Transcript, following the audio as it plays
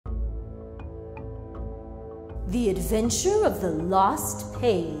The Adventure of the Lost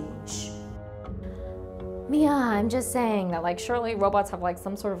Page. Mia, I'm just saying that, like, surely robots have, like,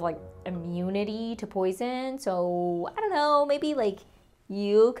 some sort of, like, immunity to poison, so, I don't know, maybe, like,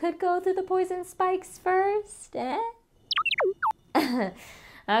 you could go through the poison spikes first, eh?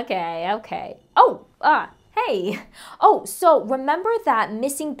 Okay. Oh, hey. Oh, so remember that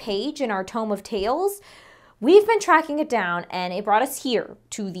missing page in our Tome of Tales? We've been tracking it down, and it brought us here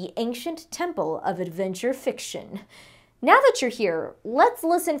to the ancient temple of adventure fiction. Now that you're here, let's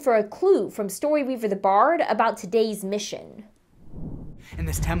listen for a clue from Storyweaver the Bard about today's mission. In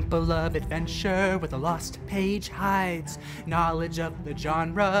this temple of adventure where the lost page hides, knowledge of the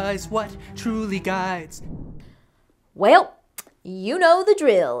genre is what truly guides. Well, you know the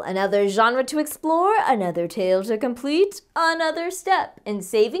drill. Another genre to explore, another tale to complete, another step in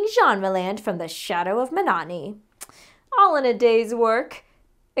saving Genreland from the shadow of monotony. All in a day's work.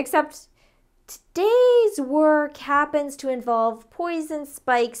 Except today's work happens to involve poison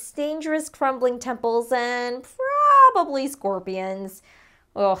spikes, dangerous crumbling temples, and probably scorpions.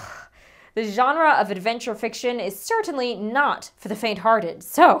 Ugh. The genre of adventure fiction is certainly not for the faint-hearted,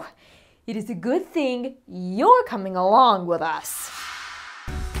 so it is a good thing you're coming along with us.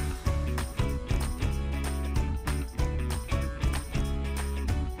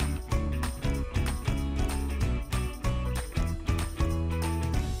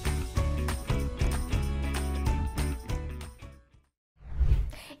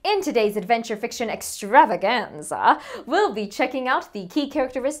 In today's adventure fiction extravaganza, we'll be checking out the key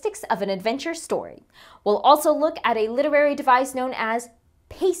characteristics of an adventure story. We'll also look at a literary device known as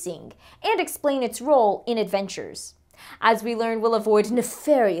pacing and explain its role in adventures. As we learn, we'll avoid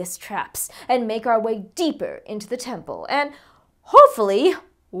nefarious traps and make our way deeper into the temple, and hopefully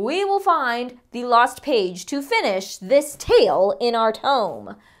we will find the lost page to finish this tale in our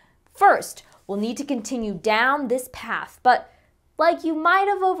tome. First, we'll need to continue down this path, but like you might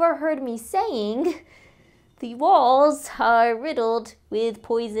have overheard me saying, the walls are riddled with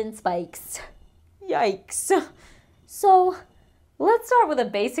poison spikes. Yikes. So, let's start with a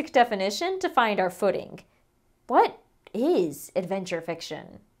basic definition to find our footing. What is adventure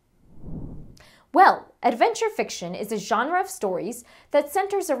fiction? Well, adventure fiction is a genre of stories that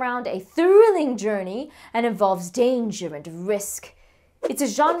centers around a thrilling journey and involves danger and risk. It's a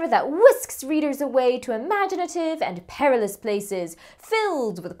genre that whisks readers away to imaginative and perilous places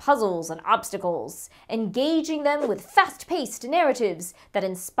filled with puzzles and obstacles, engaging them with fast-paced narratives that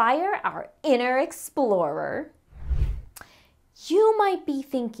inspire our inner explorer. You might be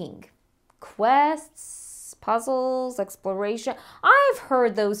thinking, quests, puzzles, exploration. I've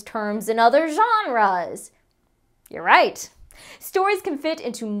heard those terms in other genres. You're right. Stories can fit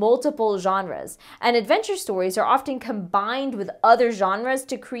into multiple genres, and adventure stories are often combined with other genres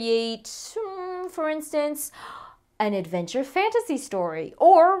to create, for instance, an adventure fantasy story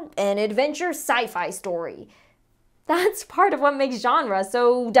or an adventure sci-fi story. That's part of what makes genre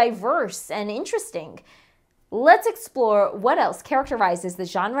so diverse and interesting. Let's explore what else characterizes the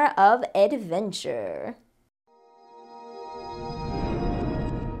genre of adventure.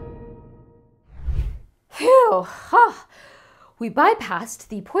 Phew, we bypassed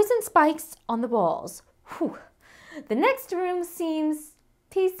the poison spikes on the walls. Whew. The next room seems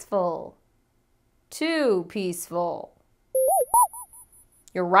peaceful. Too peaceful.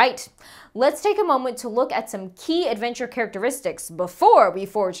 You're right. Let's take a moment to look at some key adventure characteristics before we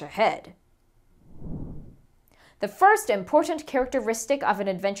forge ahead. The first important characteristic of an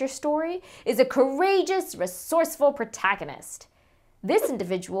adventure story is a courageous, resourceful protagonist. This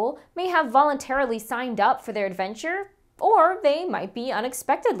individual may have voluntarily signed up for their adventure, or they might be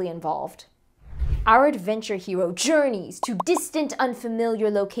unexpectedly involved. Our adventure hero journeys to distant, unfamiliar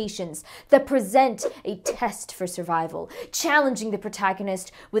locations that present a test for survival, challenging the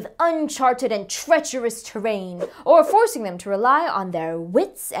protagonist with uncharted and treacherous terrain, or forcing them to rely on their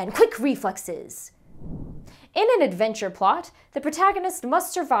wits and quick reflexes. In an adventure plot, the protagonist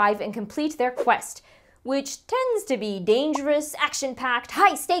must survive and complete their quest, which tends to be dangerous, action-packed,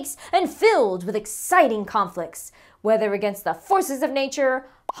 high stakes, and filled with exciting conflicts, whether against the forces of nature,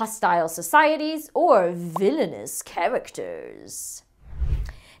 hostile societies, or villainous characters.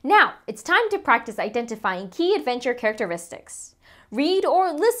 Now, it's time to practice identifying key adventure characteristics. Read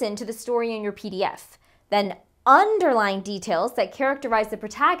or listen to the story in your PDF, then underline details that characterize the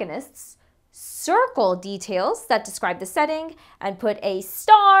protagonists, circle details that describe the setting, and put a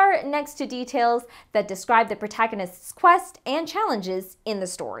star next to details that describe the protagonist's quest and challenges in the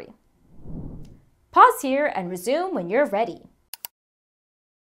story. Pause here and resume when you're ready.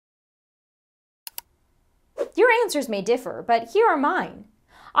 Your answers may differ, but here are mine.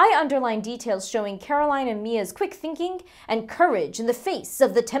 I underlined details showing Caroline and Mia's quick thinking and courage in the face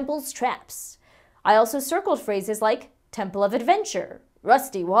of the temple's traps. I also circled phrases like Temple of Adventure,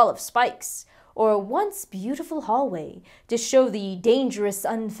 Rusty Wall of Spikes, or Once Beautiful Hallway to show the dangerous,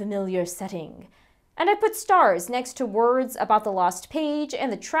 unfamiliar setting. And I put stars next to words about the lost page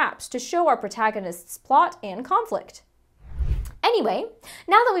and the traps to show our protagonist's plot and conflict. Anyway,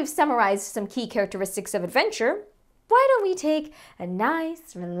 now that we've summarized some key characteristics of adventure, why don't we take a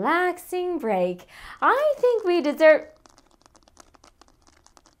nice, relaxing break? I think we deserve...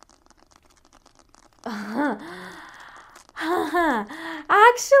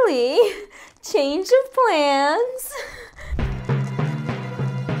 Actually, change of plans.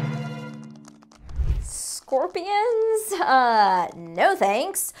 Scorpions? No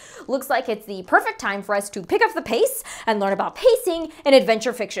thanks. Looks like it's the perfect time for us to pick up the pace and learn about pacing in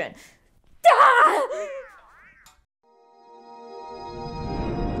adventure fiction. Ah!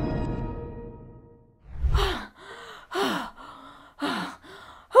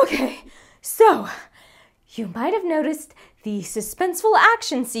 Okay, so you might have noticed the suspenseful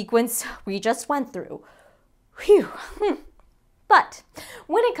action sequence we just went through. Phew. But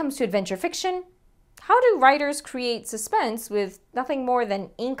when it comes to adventure fiction, how do writers create suspense with nothing more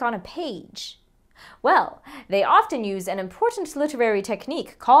than ink on a page? Well, they often use an important literary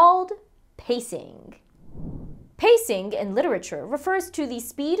technique called pacing. Pacing in literature refers to the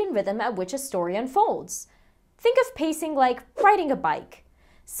speed and rhythm at which a story unfolds. Think of pacing like riding a bike.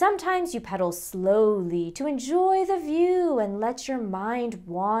 Sometimes you pedal slowly to enjoy the view and let your mind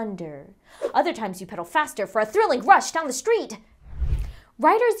wander. Other times you pedal faster for a thrilling rush down the street.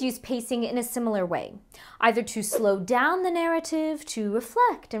 Writers use pacing in a similar way, either to slow down the narrative, to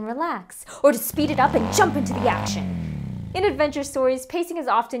reflect and relax, or to speed it up and jump into the action. In adventure stories, pacing is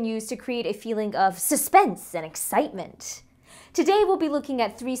often used to create a feeling of suspense and excitement. Today we'll be looking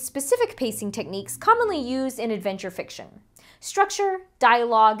at 3 specific pacing techniques commonly used in adventure fiction: structure,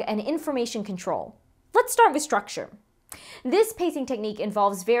 dialogue, and information control. Let's start with structure. This pacing technique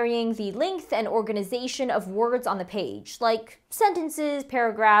involves varying the length and organization of words on the page, like sentences,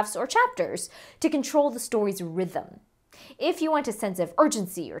 paragraphs, or chapters, to control the story's rhythm. If you want a sense of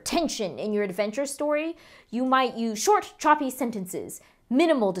urgency or tension in your adventure story, you might use short, choppy sentences,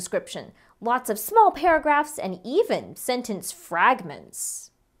 minimal description, lots of small paragraphs, and even sentence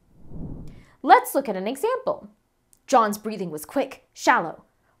fragments. Let's look at an example. John's breathing was quick, shallow,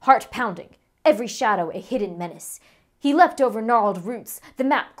 heart pounding, every shadow a hidden menace. He leapt over gnarled roots, the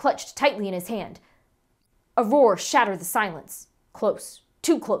map clutched tightly in his hand. A roar shattered the silence. Close,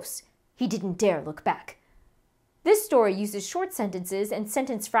 too close. He didn't dare look back. This story uses short sentences and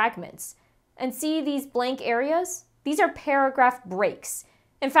sentence fragments. And see these blank areas? These are paragraph breaks.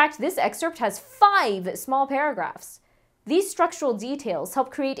 In fact, this excerpt has 5 small paragraphs. These structural details help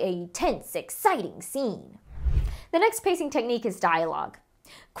create a tense, exciting scene. The next pacing technique is dialogue.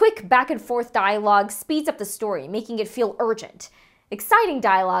 Quick back-and-forth dialogue speeds up the story, making it feel urgent. Exciting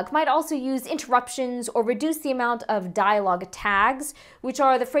dialogue might also use interruptions or reduce the amount of dialogue tags, which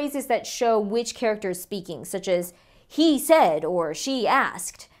are the phrases that show which character is speaking, such as he said or she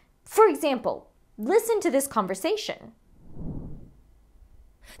asked. For example, listen to this conversation.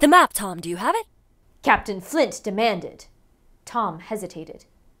 The map, Tom, do you have it? Captain Flint demanded. Tom hesitated.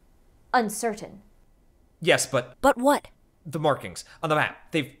 Uncertain. Yes, but... But what? The markings on the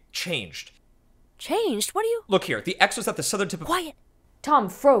map, they've changed. Changed? What are you... Look here, the X was at the southern tip of... Quiet! Tom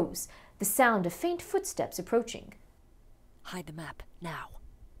froze, the sound of faint footsteps approaching. Hide the map, now.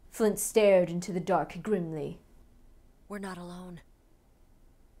 Flint stared into the dark grimly. We're not alone.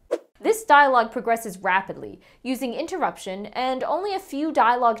 This dialogue progresses rapidly, using interruption and only a few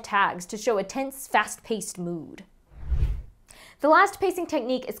dialogue tags to show a tense, fast-paced mood. The last pacing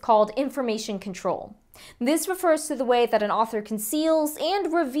technique is called information control. This refers to the way that an author conceals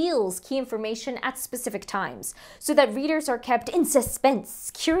and reveals key information at specific times, so that readers are kept in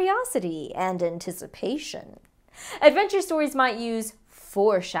suspense, curiosity, and anticipation. Adventure stories might use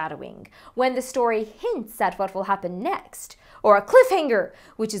foreshadowing, when the story hints at what will happen next, or a cliffhanger,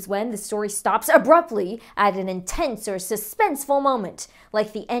 which is when the story stops abruptly at an intense or suspenseful moment,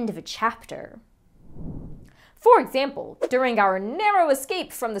 like the end of a chapter. For example, during our narrow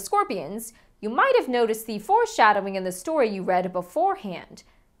escape from the scorpions, you might have noticed the foreshadowing in the story you read beforehand.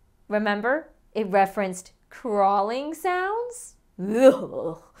 Remember, it referenced crawling sounds?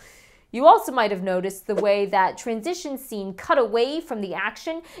 Ugh. You also might have noticed the way that transition scene cut away from the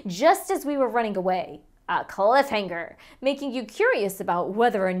action just as we were running away. A cliffhanger, making you curious about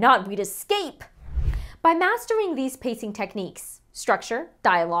whether or not we'd escape. By mastering these pacing techniques, structure,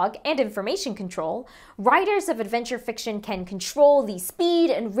 dialogue, and information control, writers of adventure fiction can control the speed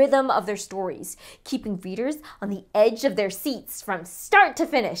and rhythm of their stories, keeping readers on the edge of their seats from start to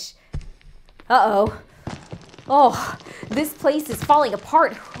finish. Uh-oh. Oh, this place is falling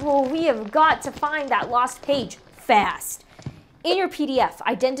apart. Oh, we have got to find that lost page fast. In your PDF,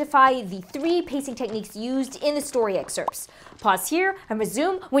 identify the 3 pacing techniques used in the story excerpts. Pause here and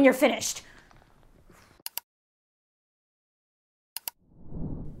resume when you're finished.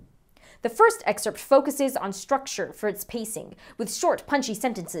 The first excerpt focuses on structure for its pacing, with short, punchy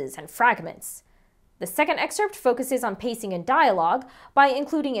sentences and fragments. The second excerpt focuses on pacing and dialogue by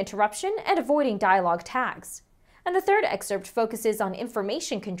including interruption and avoiding dialogue tags. And the third excerpt focuses on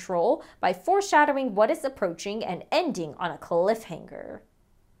information control by foreshadowing what is approaching and ending on a cliffhanger.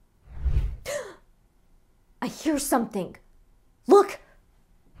 I hear something. Look!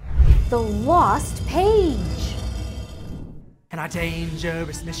 The lost page! In our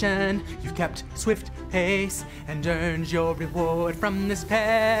dangerous mission, you've kept swift pace and earned your reward from this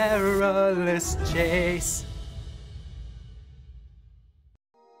perilous chase.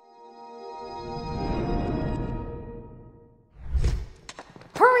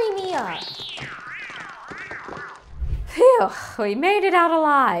 Hurry me up! Phew, we made it out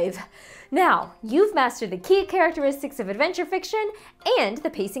alive. Now, you've mastered the key characteristics of adventure fiction and the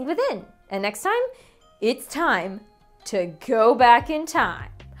pacing within. And next time, it's time to go back in time.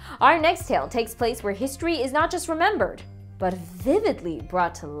 Our next tale takes place where history is not just remembered, but vividly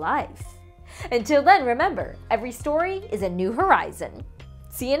brought to life. Until then, remember, every story is a new horizon.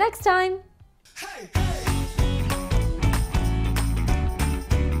 See you next time! Hey!